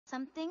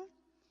something,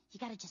 you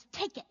gotta just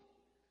take it.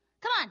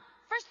 Come on,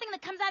 first thing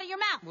that comes out of your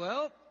mouth.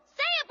 Well...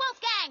 Say it,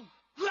 Wolfgang!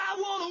 I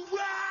wanna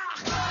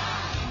rock!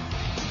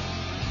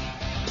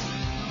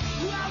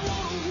 I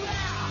wanna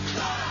rock!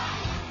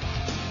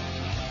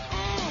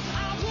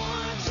 I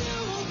want to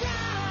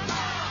rock!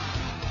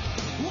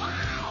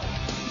 Wow!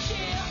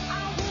 Yeah,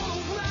 I wanna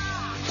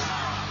rock!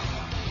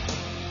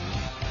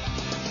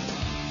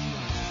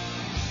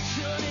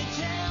 Shut it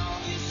down,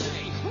 you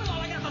say. Well,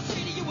 all I got to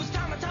say to you is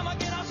time and time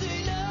again I'll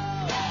say no.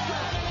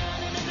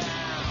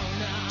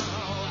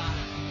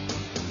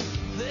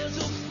 There's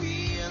a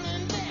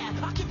feeling there.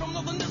 I keep from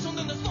nothing, there's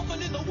something, there's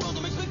nothing in the world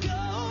that makes me go, go,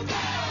 go,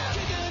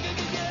 go,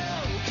 go,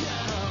 go.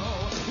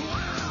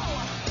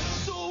 Wow.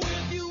 So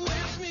if you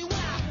ask me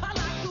why I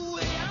like the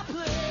way I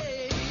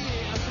play,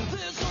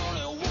 there's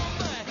only one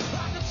thing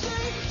I can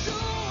say to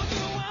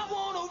you. I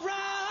wanna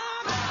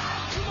rock.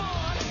 Come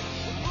on.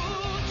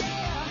 Ooh,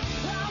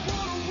 yeah. I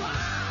wanna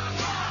rock.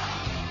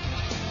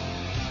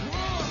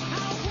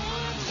 I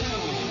want to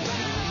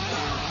rock.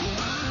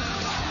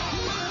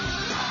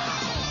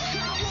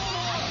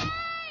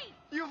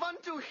 You want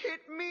to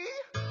hit me?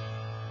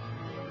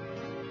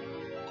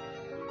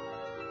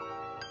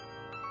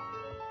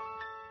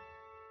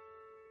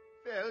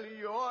 Well,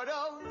 you're a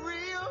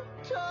real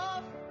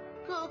tough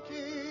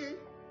cookie.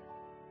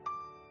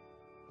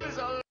 There's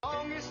a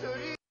long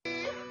history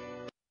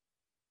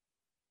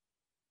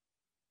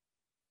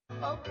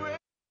of break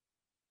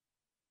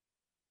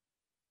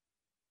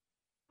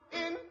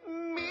in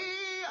me.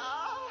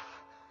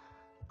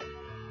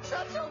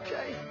 That's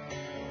okay.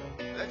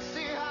 Let's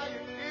see how you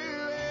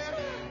do it.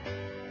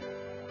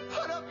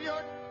 Put up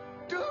your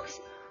dukes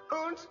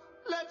and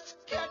let's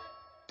get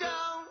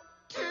down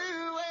to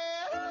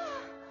it.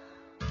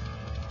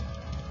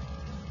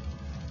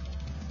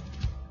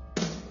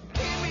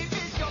 Give me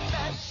this your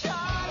best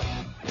shot.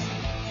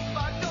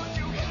 Why don't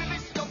you give me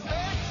this your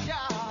best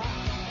shot?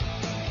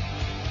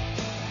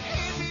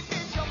 Give me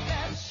this your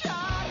best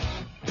shot.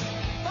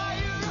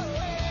 Fire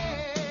away.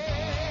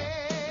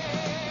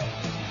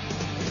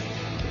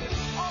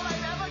 All I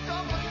ever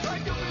done was try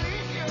to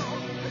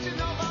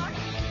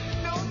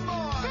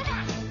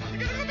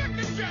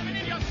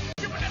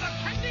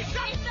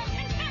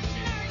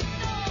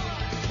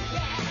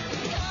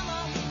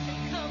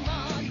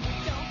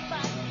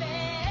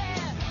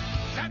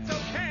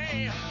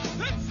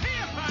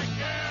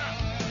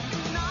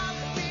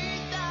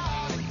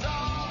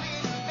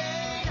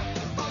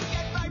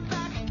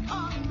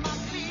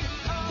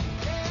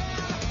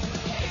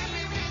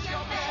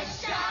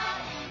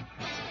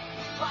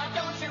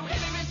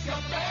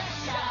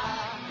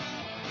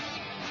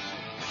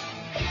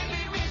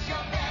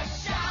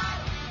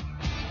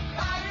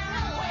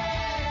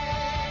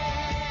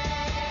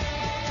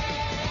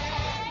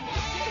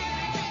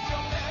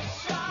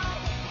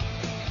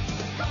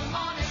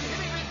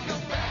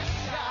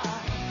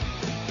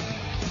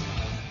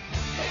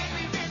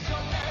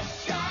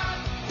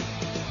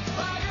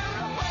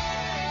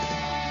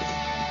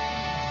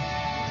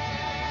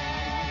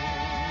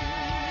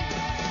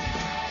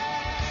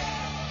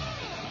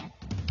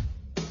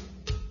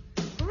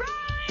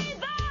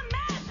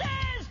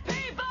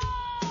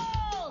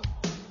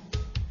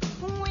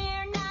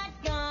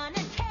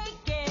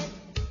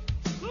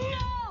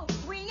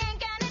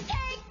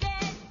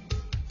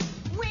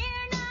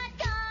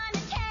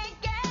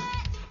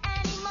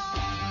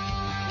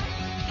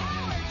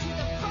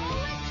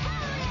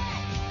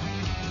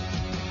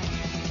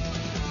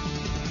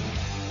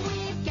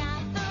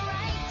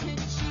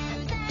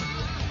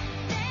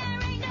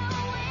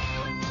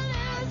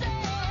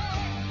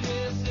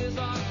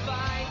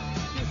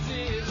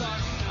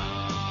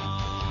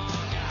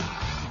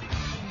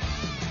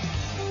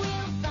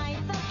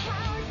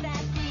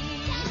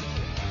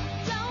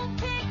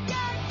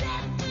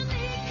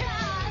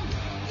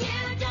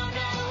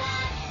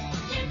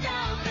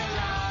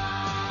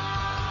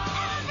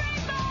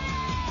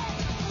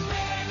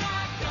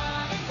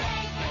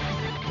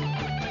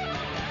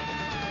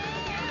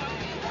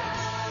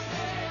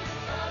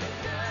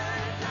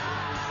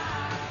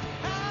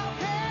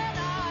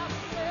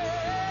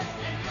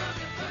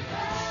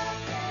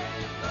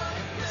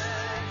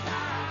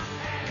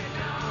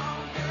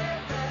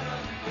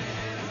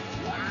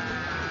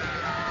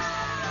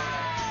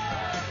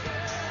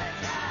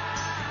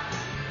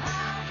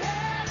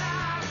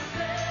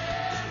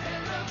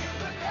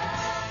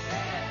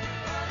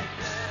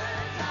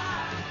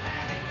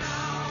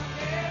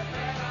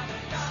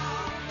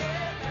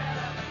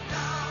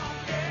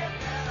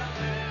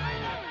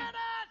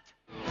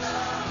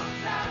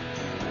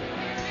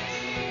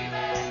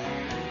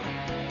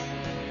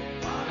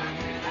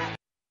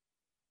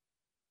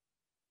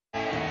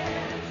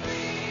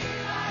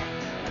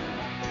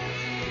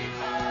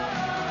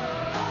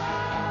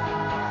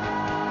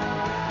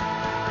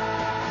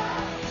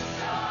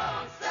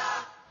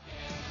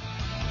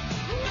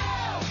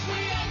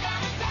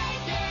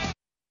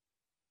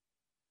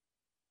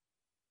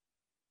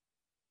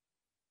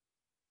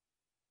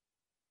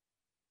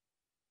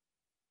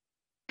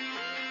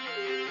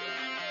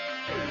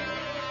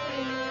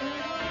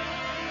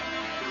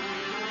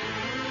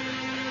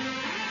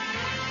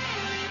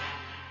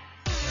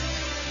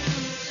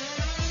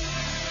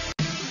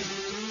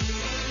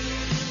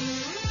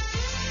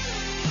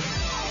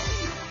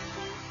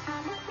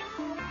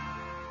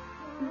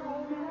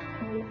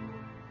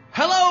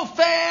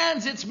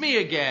friends, it's me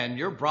again,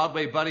 your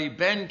Broadway buddy,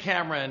 Ben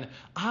Cameron.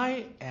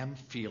 I am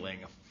feeling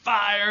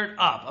fired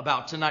up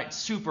about tonight's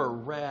super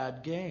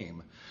rad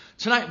game.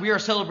 Tonight we are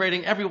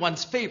celebrating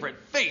everyone's favorite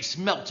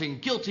face-melting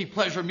guilty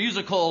pleasure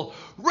musical,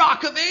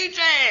 Rock of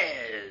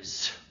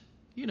Ages.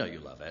 You know you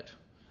love it.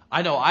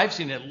 I know I've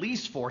seen it at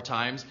least 4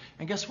 times,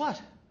 and guess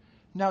what?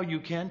 Now you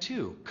can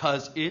too,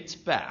 'cause it's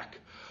back.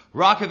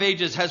 Rock of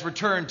Ages has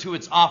returned to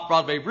its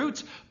off-Broadway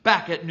roots,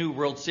 back at New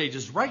World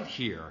Stages right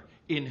here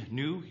in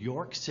New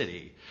York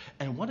City.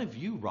 And one of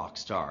you rock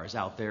stars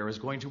out there is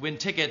going to win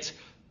tickets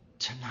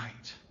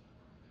tonight.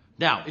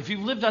 Now, if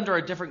you've lived under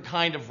a different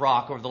kind of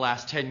rock over the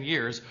last 10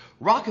 years,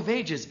 Rock of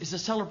Ages is a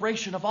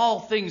celebration of all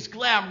things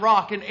glam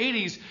rock and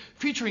 80s,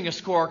 featuring a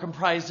score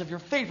comprised of your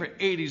favorite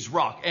 80s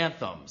rock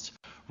anthems.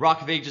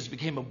 Rock of Ages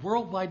became a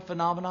worldwide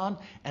phenomenon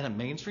and a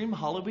mainstream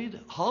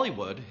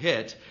Hollywood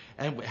hit,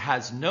 and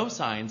has no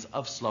signs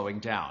of slowing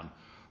down.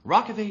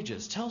 Rock of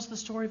Ages tells the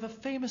story of a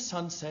famous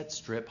Sunset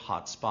Strip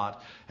hotspot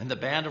and the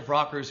band of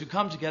rockers who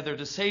come together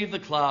to save the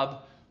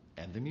club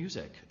and the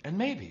music. And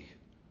maybe,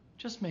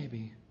 just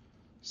maybe,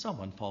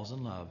 someone falls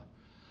in love.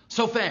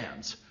 So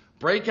fans,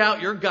 break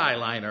out your guy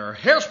liner,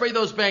 hairspray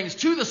those bangs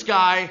to the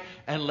sky,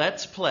 and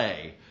let's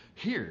play.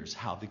 Here's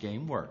how the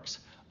game works.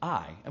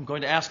 I am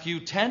going to ask you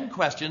 10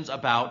 questions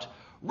about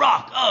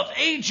Rock of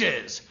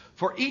Ages.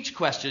 For each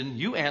question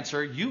you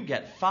answer, you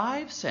get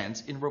 5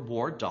 cents in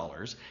reward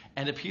dollars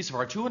and a piece of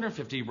our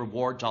 $250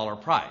 reward dollar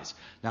prize.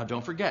 Now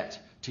don't forget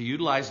to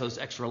utilize those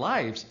extra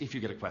lives if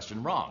you get a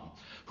question wrong.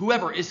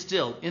 Whoever is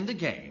still in the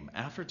game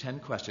after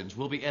 10 questions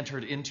will be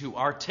entered into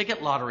our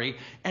ticket lottery,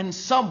 and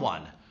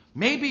someone,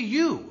 maybe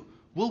you,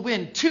 will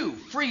win 2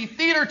 free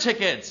theater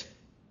tickets.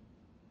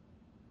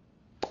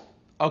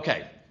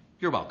 Okay,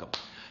 you're welcome.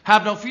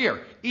 Have no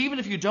fear. Even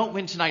if you don't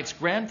win tonight's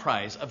grand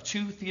prize of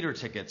 2 theater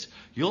tickets,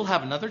 you'll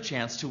have another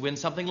chance to win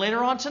something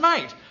later on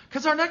tonight,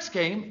 because our next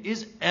game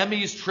is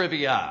Emmys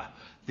Trivia.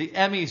 The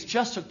Emmys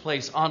just took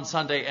place on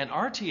Sunday, and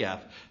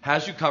RTF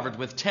has you covered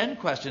with 10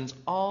 questions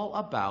all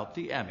about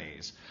the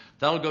Emmys.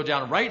 That'll go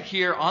down right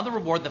here on the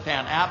Reward the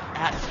Fan app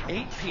at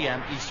 8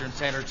 p.m. Eastern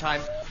Standard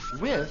Time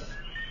with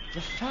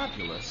the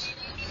fabulous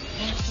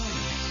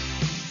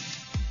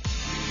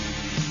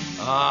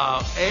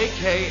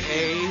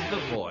a.k.a.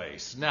 The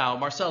Voice. Now,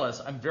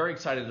 Marcellus, I'm very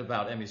excited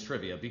about Emmys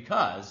Trivia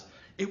because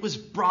it was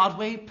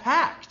Broadway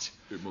packed.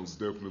 It most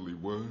definitely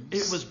was.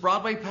 It was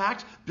Broadway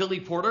packed. Billy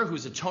Porter,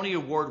 who's a Tony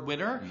Award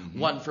winner,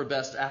 won for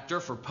Best Actor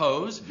for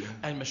Pose,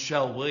 and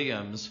Michelle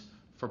Williams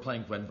for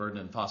playing Gwen Verdon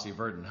and Fosse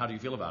Verdon. How do you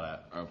feel about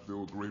it? I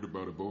feel great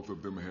about it. Both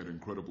of them had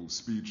incredible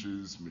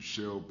speeches.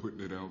 Michelle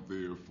putting it out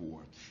there for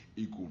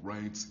equal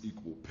rights,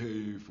 equal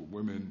pay for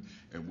women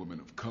and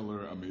women of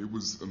color. I mean, it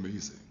was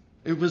amazing.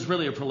 It was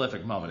really a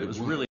prolific moment. It was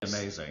really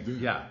amazing.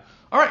 Yeah.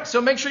 All right,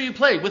 so make sure you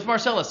play with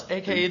Marcellus,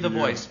 a.k.a. The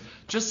Voice.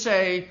 Just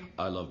say,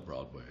 I love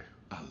Broadway.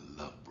 I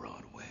love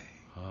Broadway.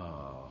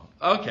 Oh,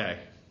 okay.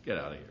 Get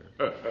out of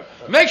here.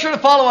 Make sure to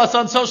follow us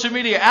on social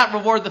media at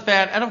Reward the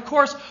Fan. And, of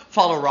course,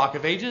 follow Rock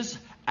of Ages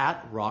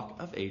at Rock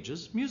of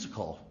Ages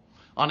Musical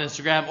on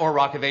Instagram, or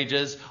Rock of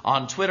Ages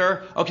on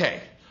Twitter. Okay,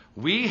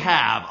 we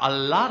have a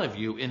lot of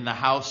you in the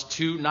house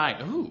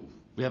tonight. Ooh.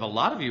 We have a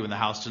lot of you in the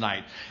house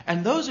tonight.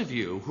 And those of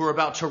you who are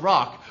about to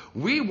rock,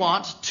 we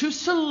want to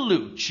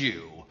salute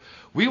you.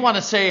 We want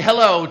to say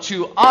hello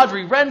to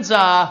Audrey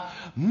Renza,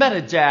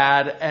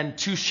 Metadad, and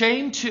to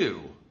Shane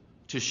too.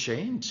 To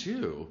Shane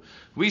too.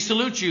 We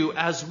salute you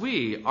as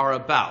we are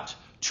about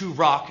to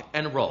rock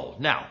and roll.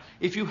 Now,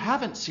 if you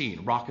haven't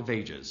seen Rock of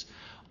Ages,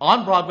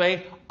 on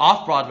Broadway,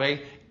 off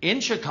Broadway, in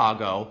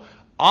Chicago,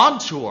 on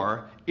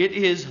tour, it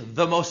is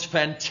the most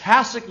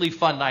fantastically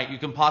fun night you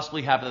can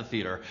possibly have at the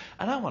theater.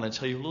 And I want to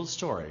tell you a little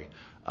story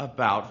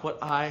about what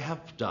I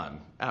have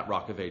done at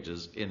Rock of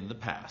Ages in the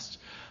past.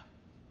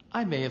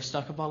 I may have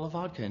snuck a bottle of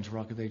vodka into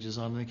Rock of Ages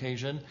on an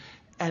occasion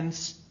and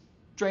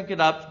drank it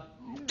up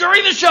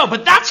during the show.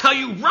 But that's how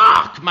you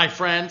rock, my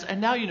friends.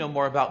 And now you know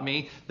more about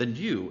me than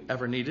you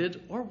ever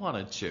needed or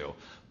wanted to.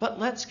 But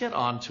let's get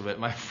on to it,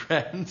 my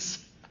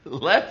friends.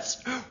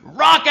 Let's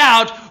rock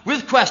out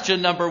with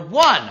question number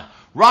 1.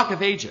 Rock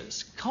of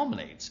Ages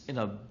culminates in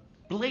a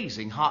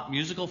blazing hot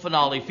musical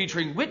finale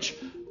featuring which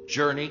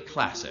Journey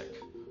classic?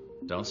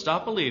 Don't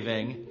Stop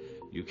Believing,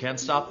 You Can't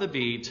Stop the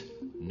Beat,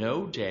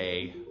 No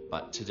Day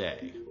But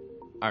Today.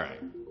 All right,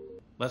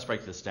 let's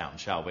break this down,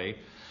 shall we?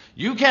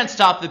 You Can't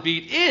Stop the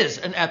Beat is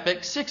an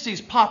epic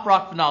 60s pop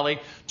rock finale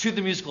to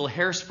the musical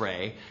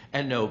Hairspray,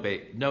 and No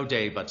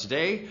Day But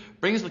Today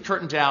brings the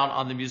curtain down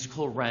on the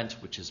musical Rent,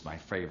 which is my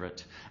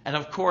favorite. And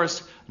of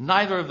course,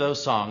 neither of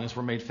those songs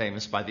were made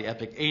famous by the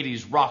epic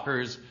 80s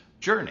rockers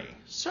Journey.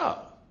 So,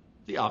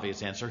 the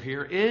obvious answer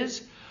here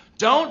is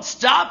Don't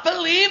Stop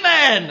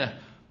Believin'!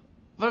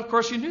 But of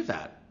course you knew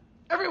that.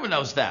 Everyone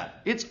knows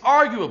that. It's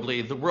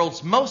arguably the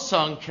world's most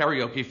sung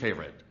karaoke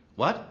favorite.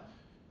 What?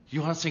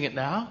 You want to sing it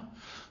now?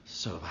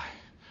 So do I.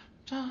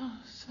 Don't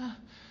stop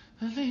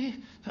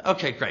believing.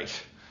 Okay, great.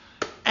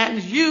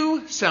 And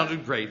you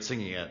sounded great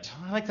singing it.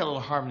 I like that little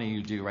harmony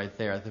you do right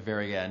there at the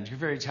very end. You're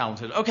very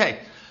talented. Okay,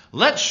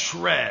 let's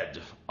shred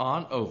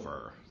on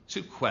over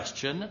to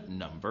question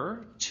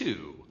number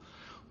 2.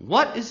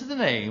 What is the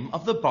name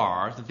of the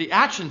bar that the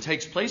action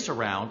takes place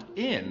around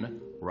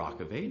in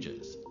Rock of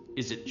Ages?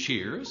 Is it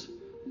Cheers,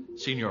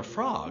 Señor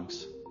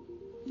Frogs,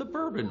 the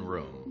Bourbon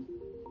Room?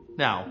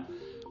 Now,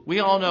 we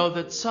all know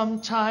that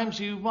sometimes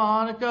you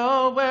want to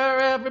go where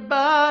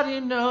everybody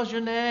knows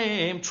your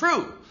name.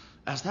 True,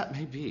 as that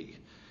may be.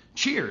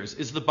 Cheers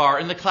is the bar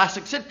in the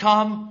classic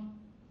sitcom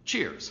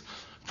Cheers.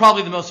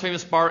 Probably the most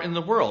famous bar in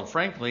the world,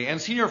 frankly, and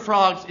Señor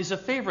Frogs is a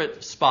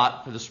favorite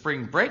spot for the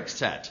spring break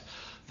set.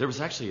 There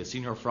was actually a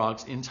Señor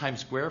Frogs in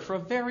Times Square for a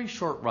very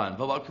short run,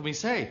 but what can we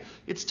say?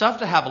 It's tough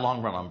to have a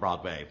long run on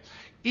Broadway,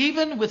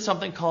 even with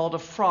something called a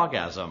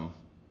frogasm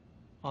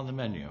on the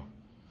menu.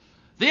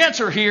 The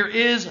answer here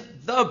is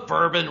the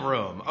Bourbon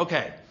Room.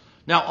 Okay,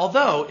 now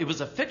although it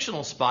was a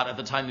fictional spot at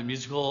the time the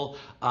musical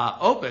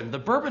opened, the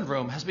Bourbon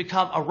Room has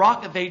become a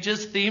Rock of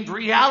Ages themed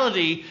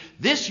reality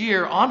this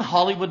year on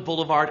Hollywood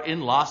Boulevard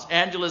in Los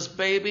Angeles,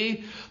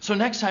 baby. So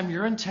next time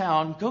you're in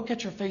town, go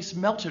get your face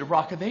melted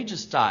Rock of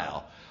Ages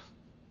style.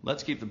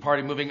 Let's keep the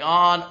party moving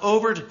on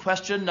over to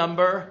question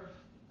number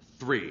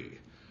 3.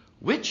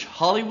 Which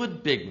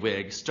Hollywood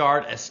bigwig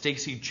starred as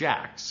Stacey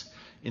Jacks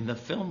in the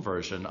film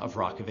version of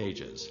Rock of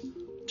Ages?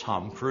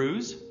 Tom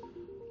Cruise,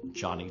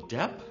 Johnny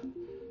Depp,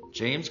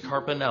 James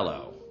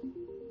Carpinello.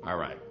 All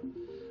right.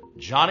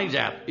 Johnny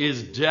Depp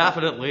is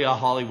definitely a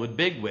Hollywood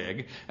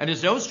bigwig and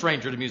is no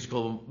stranger to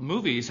musical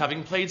movies,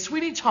 having played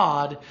Sweeney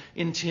Todd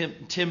in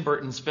Tim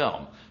Burton's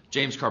film.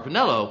 James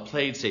Carpinello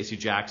played Stacey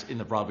Jacks in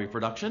the Broadway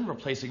production,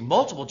 replacing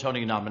multiple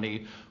Tony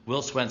nominee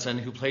Will Swenson,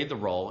 who played the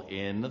role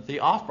in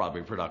the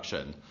off-Broadway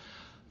production.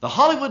 The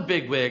Hollywood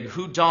bigwig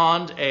who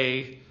donned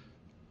a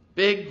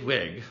big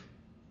wig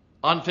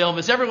on film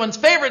is everyone's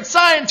favorite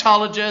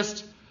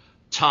Scientologist,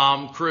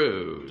 Tom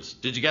Cruise.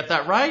 Did you get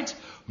that right?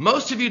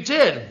 Most of you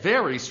did.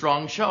 Very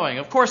strong showing.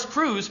 Of course,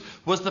 Cruise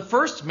was the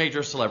first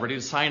major celebrity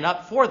to sign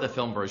up for the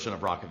film version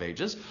of Rock of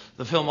Ages.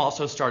 The film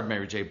also starred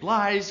Mary J.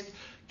 Blige,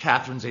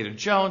 Catherine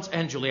Zeta-Jones,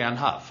 and Julianne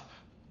Hough.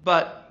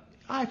 But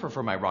I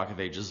prefer my Rock of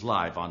Ages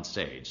live on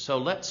stage. So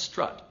let's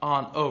strut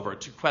on over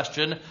to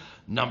question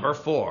number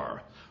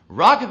 4.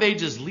 Rock of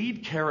Ages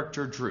lead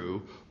character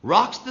Drew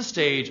rocks the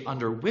stage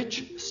under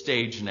which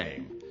stage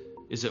name?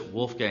 Is it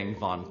Wolfgang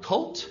von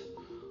Colt,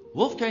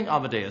 Wolfgang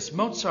Amadeus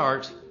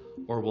Mozart,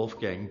 or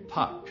Wolfgang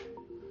Puck?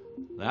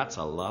 That's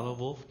a lot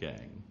of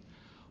Wolfgang.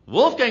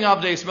 Wolfgang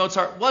Amadeus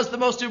Mozart was the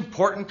most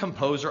important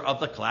composer of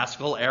the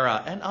classical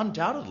era and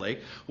undoubtedly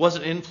was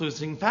an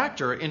influencing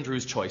factor in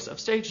Drew's choice of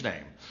stage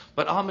name.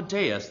 But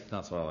Amadeus,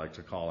 that's what I like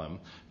to call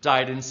him,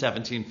 died in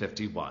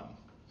 1751.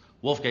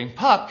 Wolfgang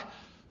Puck,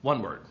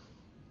 one word,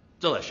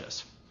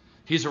 delicious.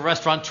 He's a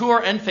restaurateur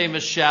and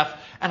famous chef,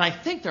 and I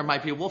think there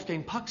might be a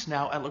Wolfgang Pucks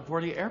now at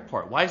LaGuardia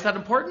Airport. Why is that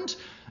important?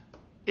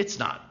 It's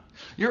not.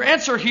 Your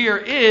answer here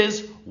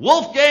is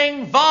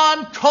Wolfgang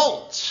von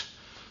Colt.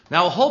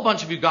 Now, a whole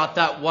bunch of you got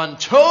that one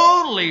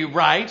totally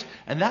right,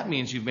 and that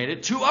means you've made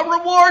it to a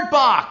reward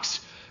box.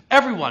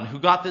 Everyone who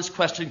got this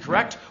question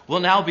correct will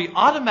now be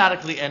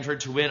automatically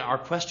entered to win our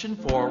question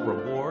 4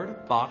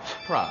 reward box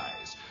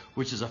prize,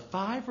 which is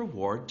 $5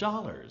 reward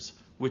dollars.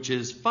 Which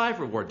is $5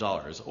 reward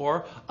dollars,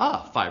 or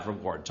 $5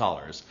 reward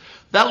dollars.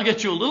 That'll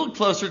get you a little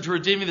closer to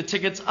redeeming the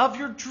tickets of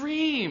your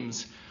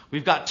dreams.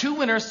 We've got 2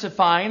 winners to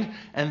find,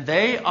 and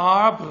they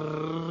are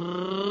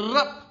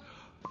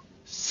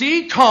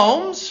C.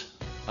 Combs,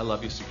 I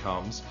love you, C.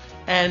 Combs,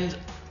 and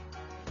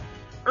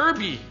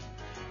Irby.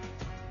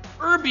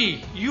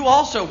 Irby, you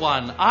also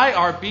won.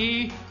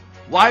 IRBYY.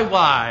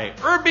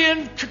 Irby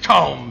and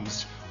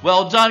Combs.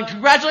 Well done.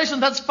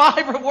 Congratulations. That's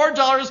 $5 reward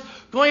dollars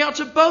going out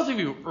to both of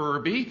you,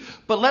 Irby.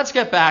 But let's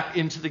get back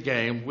into the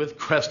game with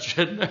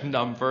question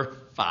number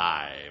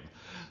 5.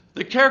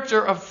 The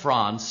character of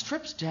Franz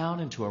strips down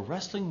into a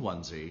wrestling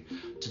onesie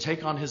to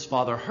take on his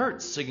father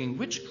Hertz, singing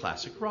which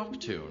classic rock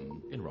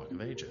tune in Rock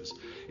of Ages?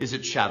 Is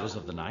it Shadows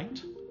of the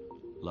Night,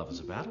 Love is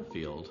a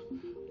Battlefield,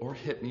 or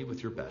Hit Me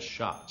With Your Best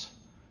Shot?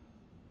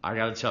 I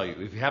gotta tell you,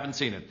 if you haven't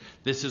seen it,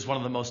 this is one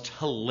of the most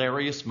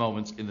hilarious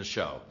moments in the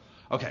show.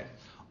 Okay,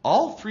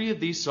 all 3 of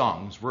these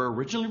songs were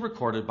originally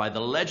recorded by the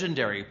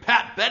legendary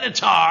Pat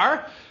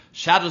Benatar.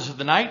 Shadows of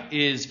the Night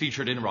is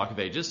featured in Rock of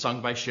Ages,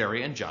 sung by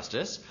Sherry and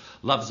Justice.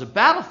 Love is a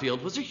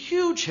Battlefield was a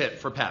huge hit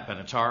for Pat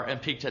Benatar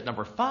and peaked at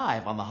number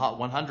 5 on the Hot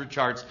 100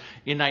 charts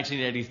in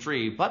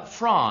 1983. But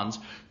Franz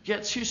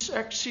gets you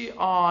sexy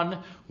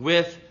on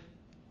with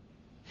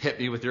Hit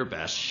Me With Your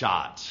Best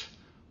Shot.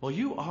 Well,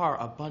 you are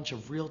a bunch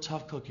of real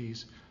tough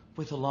cookies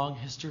with a long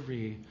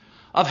history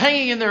of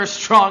hanging in there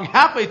strong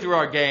halfway through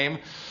our game.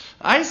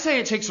 I say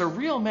it takes a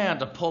real man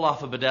to pull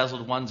off a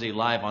bedazzled onesie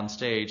live on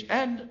stage,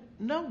 and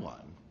no one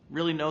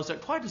really knows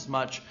it quite as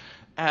much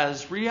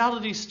as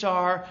reality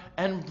star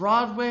and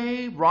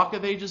Broadway Rock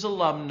of Ages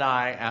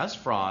alumni as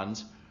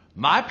Franz,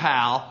 my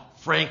pal,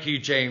 Frankie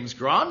James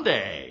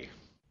Grande.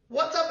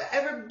 What's up,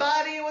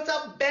 everybody? What's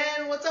up,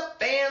 Ben? What's up,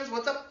 fans?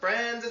 What's up,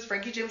 friends? It's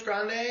Frankie James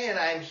Grande, and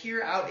I'm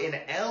here out in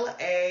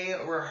LA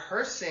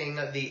rehearsing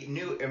the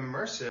new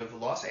immersive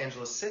Los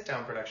Angeles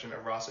sit-down production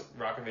of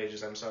Rock of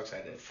Ages. I'm so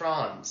excited.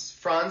 Franz.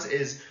 Franz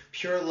is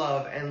pure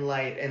love and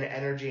light and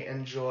energy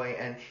and joy,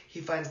 and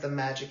he finds the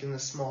magic in the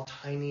small,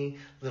 tiny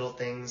little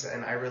things,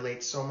 and I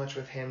relate so much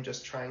with him,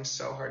 just trying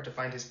so hard to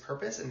find his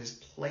purpose and his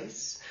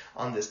place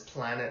on this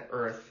planet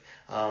Earth.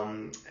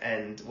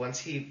 And once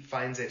he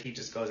finds it, he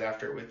just goes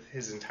after it with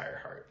his entire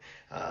heart.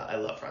 I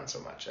love Franz so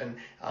much. And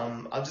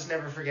I'll just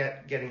never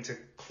forget getting to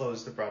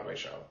close the Broadway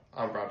show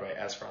on Broadway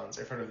as Franz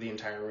in front of the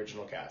entire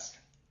original cast.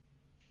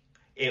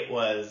 It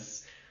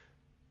was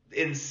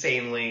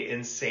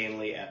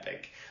insanely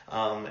epic.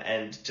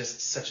 And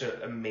just such an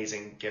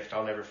amazing gift.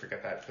 I'll never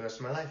forget that for the rest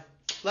of my life.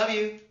 Love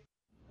you.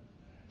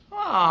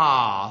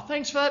 Ah,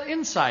 thanks for that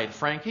insight,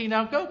 Frankie.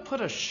 Now go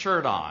put a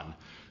shirt on,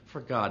 for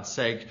God's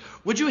sake.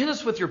 Would you hit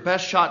us with your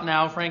best shot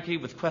now, Frankie,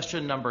 with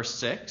question number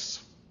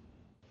 6?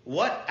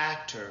 What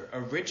actor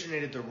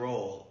originated the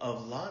role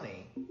of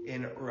Lonnie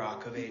in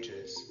Rock of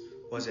Ages?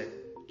 Was it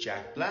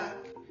Jack Black,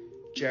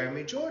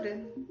 Jeremy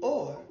Jordan,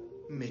 or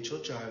Mitchell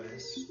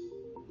Jarvis?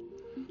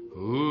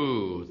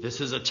 Ooh,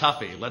 this is a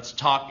toughie. Let's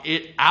talk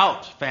it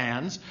out,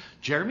 fans.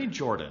 Jeremy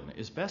Jordan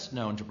is best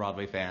known to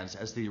Broadway fans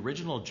as the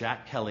original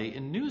Jack Kelly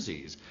in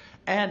Newsies,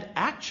 and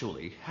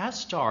actually has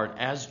starred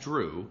as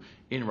Drew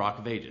in Rock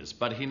of Ages,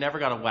 but he never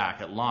got a whack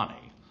at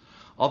Lonnie.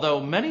 Although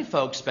many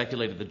folks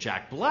speculated that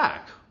Jack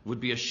Black would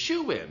be a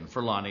shoo-in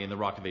for Lonnie in the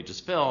Rock of Ages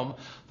film,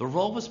 the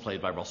role was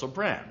played by Russell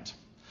Brand.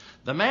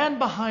 The man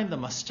behind the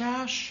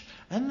mustache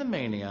and the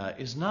mania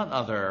is none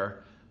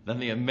other than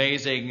the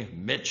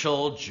amazing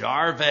Mitchell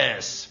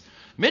Jarvis.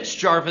 Mitch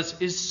Jarvis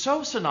is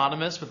so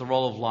synonymous with the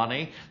role of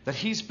Lonnie that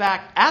he's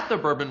back at the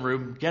Bourbon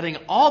Room getting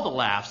all the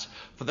laughs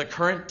for the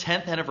current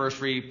 10th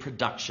anniversary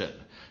production.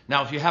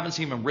 Now, if you haven't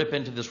seen him rip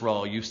into this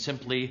role, you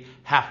simply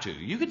have to.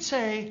 You could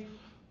say,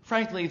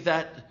 frankly,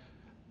 that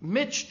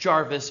Mitch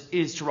Jarvis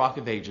is to Rock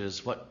of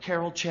Ages what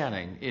Carol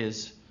Channing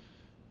is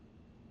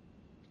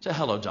to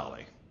Hello,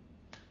 Dolly.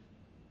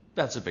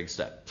 That's a big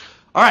step.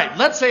 All right,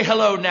 let's say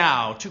hello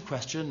now to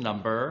question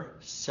number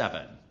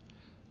 7.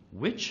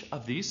 Which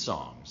of these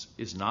songs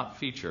is not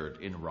featured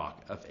in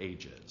Rock of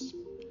Ages?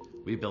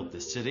 We Built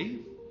This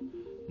City,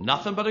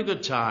 Nothing But a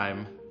Good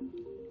Time,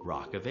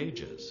 Rock of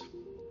Ages.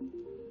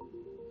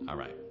 All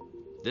right,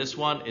 this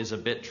one is a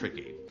bit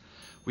tricky.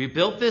 We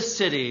Built This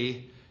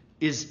City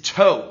is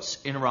totes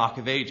in Rock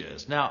of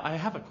Ages. Now, I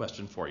have a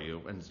question for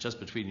you, and it's just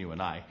between you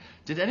and I.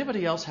 Did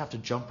anybody else have to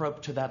jump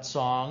rope to that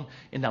song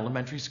in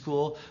elementary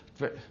school?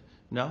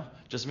 No?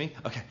 Just me?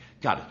 Okay,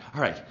 got it.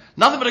 All right.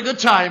 Nothing But a Good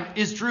Time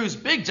is Drew's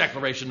big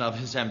declaration of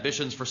his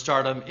ambitions for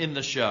stardom in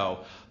the show.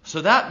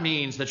 So that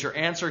means that your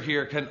answer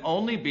here can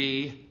only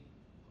be,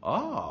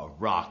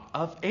 Rock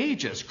of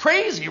Ages.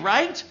 Crazy,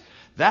 right?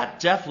 That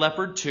Def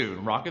Leppard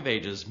tune, Rock of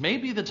Ages, may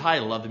be the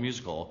title of the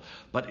musical,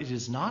 but it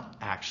is not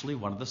actually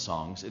one of the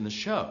songs in the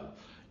show.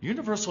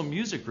 Universal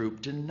Music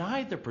Group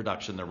denied the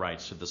production the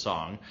rights to the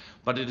song,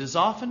 but it is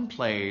often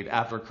played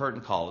after a curtain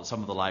call at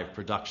some of the live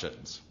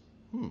productions.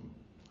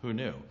 Who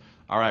knew?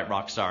 All right,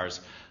 rock stars,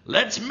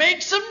 let's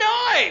make some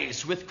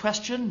noise with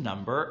question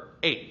number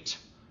 8.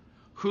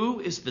 Who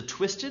is the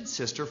Twisted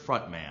Sister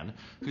frontman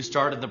who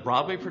starred in the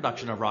Broadway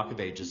production of Rock of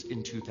Ages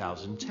in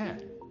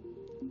 2010?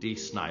 Dee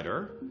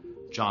Snider,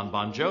 John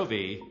Bon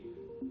Jovi,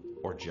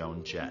 or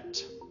Joan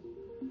Jett?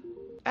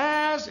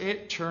 As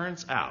it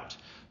turns out,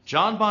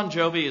 John Bon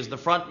Jovi is the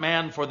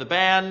frontman for the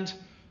band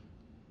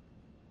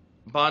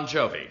Bon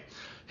Jovi.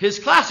 His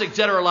classic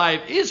Dead or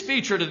Alive is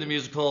featured in the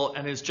musical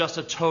and is just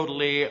a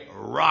totally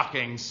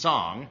rocking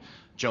song.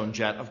 Joan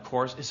Jett, of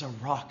course, is a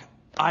rock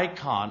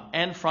icon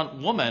and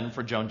front woman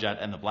for Joan Jett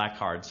and the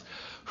Blackhearts,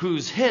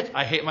 whose hit,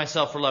 I Hate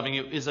Myself for Loving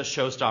You, is a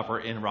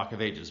showstopper in Rock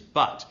of Ages.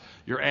 But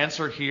your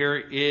answer here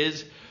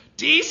is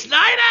Dee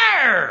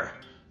Snider!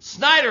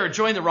 Snider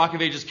joined the Rock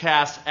of Ages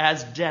cast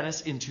as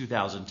Dennis in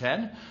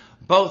 2010.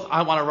 Both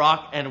I Wanna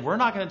Rock and We're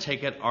Not Gonna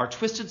Take It are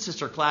Twisted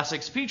Sister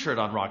classics featured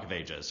on Rock of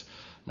Ages.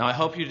 Now, I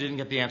hope you didn't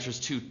get the answers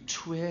too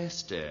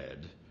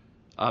twisted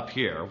up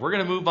here. We're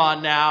going to move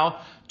on now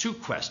to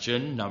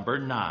question number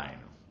 9.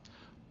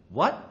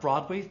 What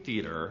Broadway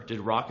theater did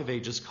Rock of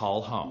Ages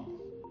call home?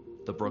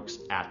 The Brooks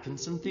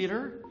Atkinson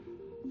Theater,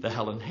 the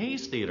Helen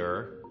Hayes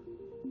Theater,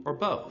 or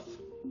both?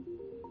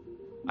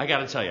 I got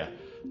to tell you,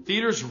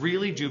 theaters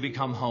really do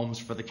become homes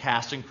for the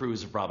cast and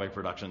crews of Broadway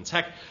productions.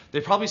 Heck, they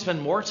probably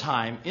spend more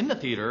time in the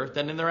theater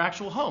than in their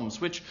actual homes,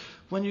 which,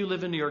 when you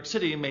live in New York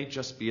City, may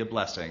just be a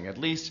blessing. At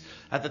least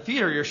at the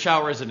theater, your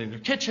shower isn't in your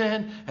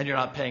kitchen, and you're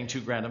not paying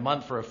 $2,000 a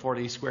month for a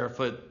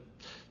 40-square-foot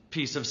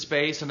piece of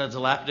space and a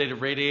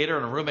dilapidated radiator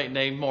and a roommate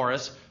named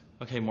Morris.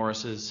 Okay,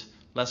 Morris is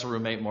less a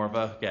roommate, more of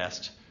a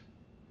guest.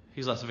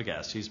 He's less of a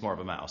guest. He's more of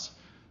a mouse.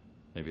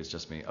 Maybe it's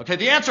just me. Okay,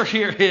 the answer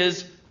here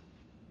is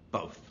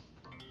both.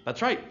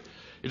 That's right.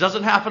 It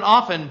doesn't happen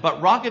often,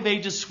 but Rock of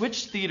Ages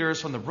switched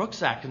theaters from the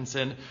Brooks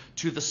Atkinson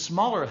to the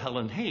smaller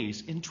Helen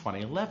Hayes in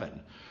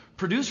 2011.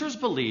 Producers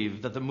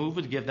believed that the move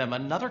would give them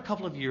another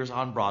couple of years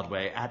on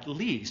Broadway at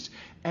least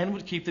and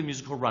would keep the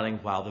musical running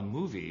while the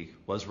movie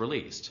was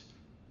released.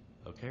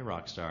 Okay,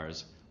 rock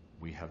stars,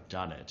 we have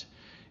done it.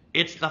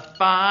 It's the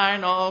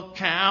final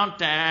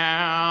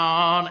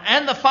countdown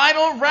and the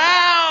final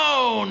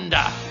round.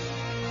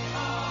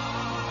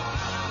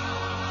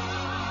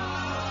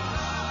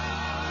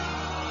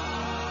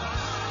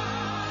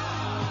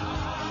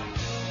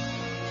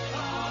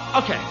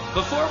 Okay,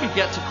 before we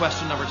get to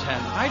question number 10,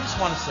 I just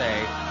want to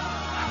say,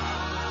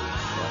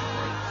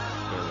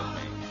 bear with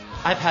me.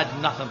 I've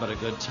had nothing but a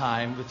good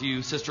time with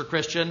you, Sister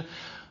Christian.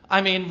 I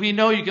mean, we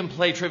know you can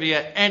play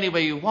trivia any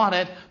way you want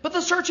it, but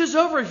the search is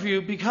over for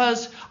you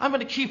because I'm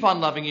going to keep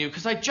on loving you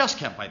because I just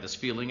can't fight this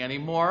feeling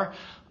anymore.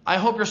 I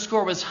hope your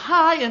score was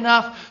high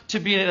enough to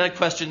be in at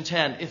question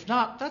 10. If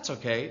not, that's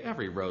okay.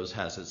 Every rose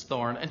has its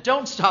thorn. And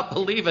don't stop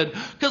believing,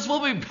 because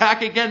we'll be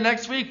back again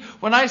next week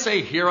when I say,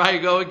 here I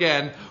go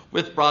again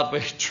with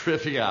Broadway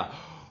trivia.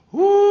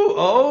 Ooh,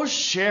 oh,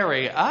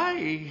 Sherry,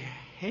 I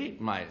hate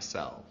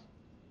myself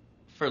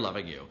for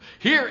loving you.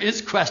 Here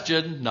is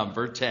question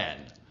number 10.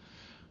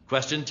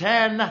 Question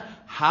 10,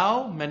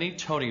 how many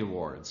Tony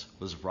Awards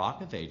was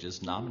Rock of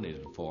Ages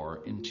nominated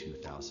for in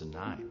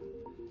 2009?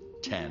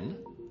 10,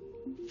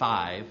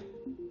 5,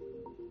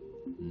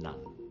 none.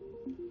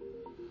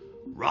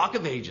 Rock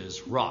of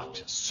Ages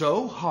rocked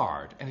so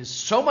hard and is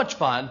so much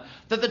fun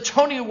that the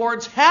Tony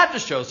Awards had to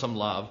show some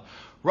love.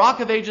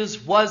 Rock of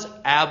Ages was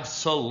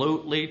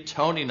absolutely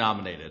Tony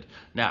nominated.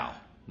 Now,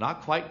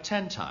 not quite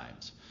 10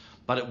 times,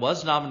 but it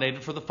was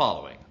nominated for the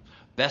following.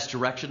 Best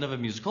Direction of a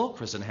Musical,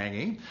 Kristen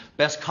Hanging.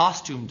 Best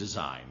Costume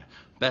Design.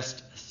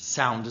 Best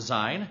Sound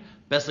Design.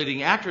 Best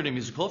Leading Actor in a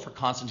Musical for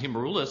Konstantin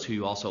Maroulis, who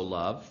you also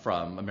love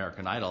from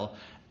American Idol.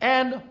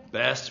 And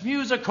Best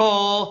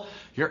Musical.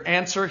 Your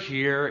answer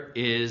here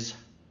is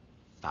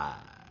 5.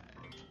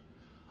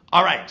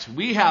 All right,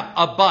 we have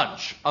a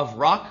bunch of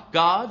rock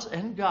gods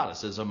and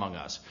goddesses among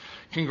us.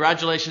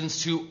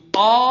 Congratulations to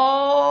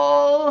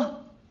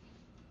all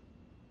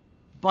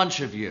bunch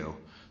of you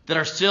that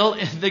are still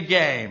in the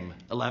game.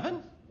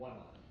 11?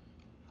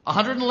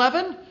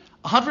 111?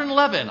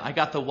 111. I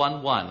got the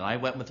 1-1, and I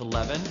went with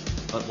 11,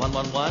 but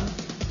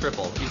 1-1-1,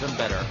 triple, even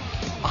better.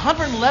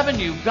 111,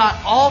 you got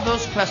all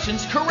those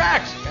questions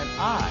correct, and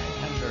I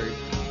am very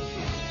proud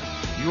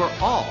of you. You are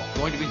all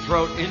going to be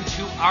thrown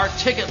into our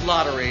ticket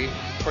lottery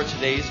for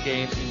today's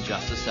game in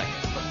just a second.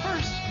 But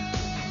first,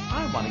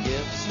 I want to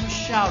give some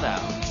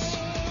shout-outs.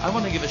 I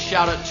want to give a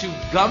shout-out to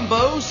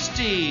Gumbo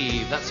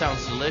Steve. That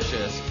sounds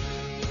delicious.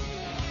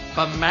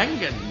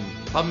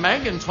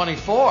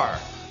 Bamangan24.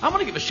 I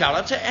want to give a shout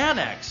out to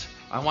Annex.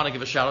 I want to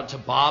give a shout out to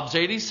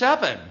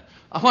Bob's87.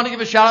 I want to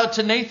give a shout out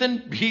to Nathan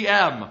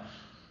BM.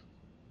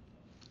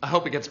 I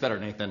hope it gets better,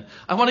 Nathan.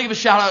 I want to give a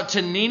shout out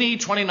to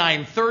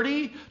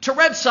Nini2930, to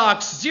Red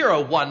Sox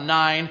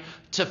 019,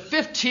 to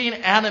 15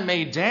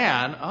 Anime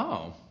Dan.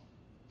 Oh.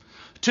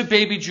 To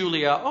Baby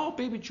Julia. Oh,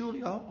 Baby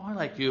Julia. Oh, I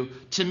like you.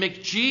 To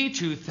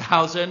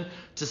McG2000.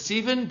 To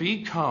Stephen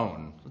B.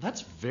 Cohn.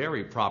 That's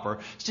very proper.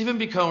 Stephen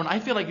B. Cohn, I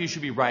feel like you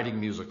should be writing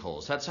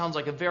musicals. That sounds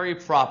like a very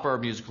proper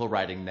musical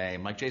writing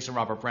name, like Jason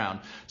Robert Brown.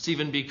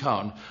 Stephen B.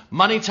 Cohn.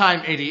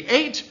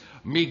 Moneytime88.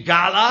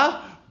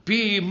 Migala.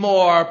 Be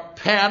More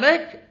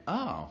Panic.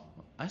 Oh,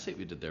 I see what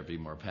we did there. Be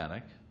More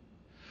Panic.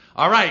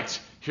 All right,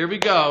 here we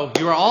go.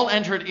 You are all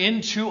entered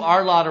into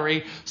our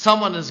lottery.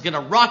 Someone is going to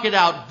rock it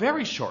out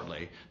very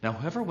shortly. Now,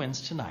 whoever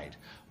wins tonight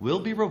will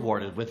be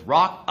rewarded with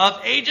Rock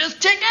of Ages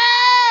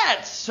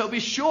tickets. So be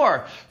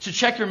sure to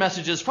check your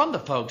messages from the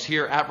folks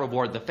here at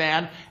Reward the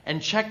Fan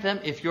and check them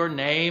if your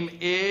name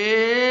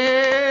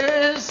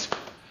is...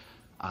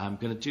 I'm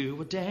going to do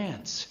a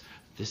dance.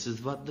 This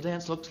is what the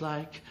dance looks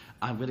like.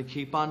 I'm going to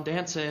keep on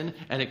dancing,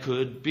 and it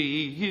could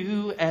be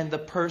you and the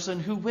person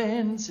who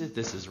wins.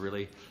 This is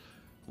really...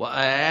 Well,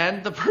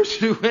 and the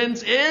person who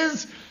wins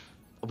is...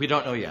 We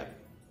don't know yet.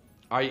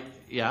 Are you...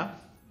 Yeah?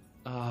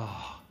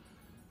 Oh,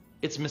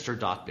 it's Mr.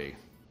 Dotby.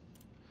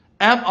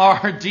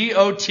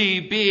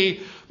 MRDOTB.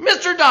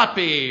 Mr.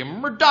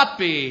 Dotby.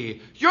 Dotby.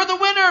 You're the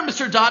winner,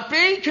 Mr.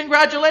 Dotby.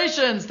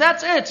 Congratulations.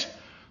 That's it.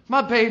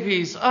 My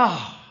babies.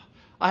 Oh,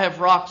 I have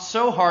rocked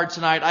so hard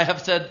tonight. I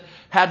have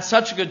had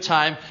such a good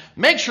time.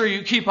 Make sure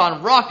you keep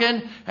on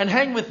rocking and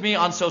hang with me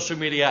on social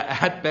media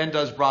at Ben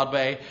Does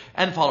Broadway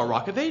and follow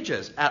Rock of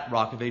Ages at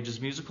Rock of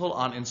Ages Musical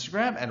on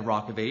Instagram and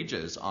Rock of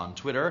Ages on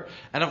Twitter.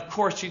 And of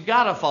course, you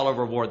gotta follow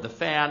Reward the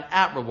Fan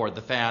at Reward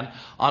the Fan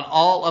on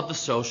all of the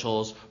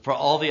socials for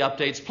all the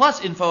updates,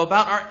 plus info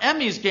about our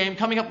Emmys game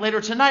coming up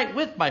later tonight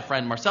with my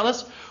friend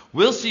Marcellus.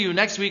 We'll see you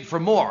next week for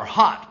more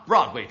hot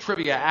Broadway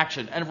trivia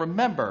action. And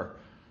remember,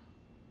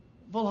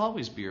 we'll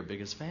always be your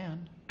biggest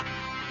fan.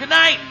 Good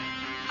night.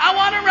 I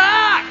want to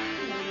rock!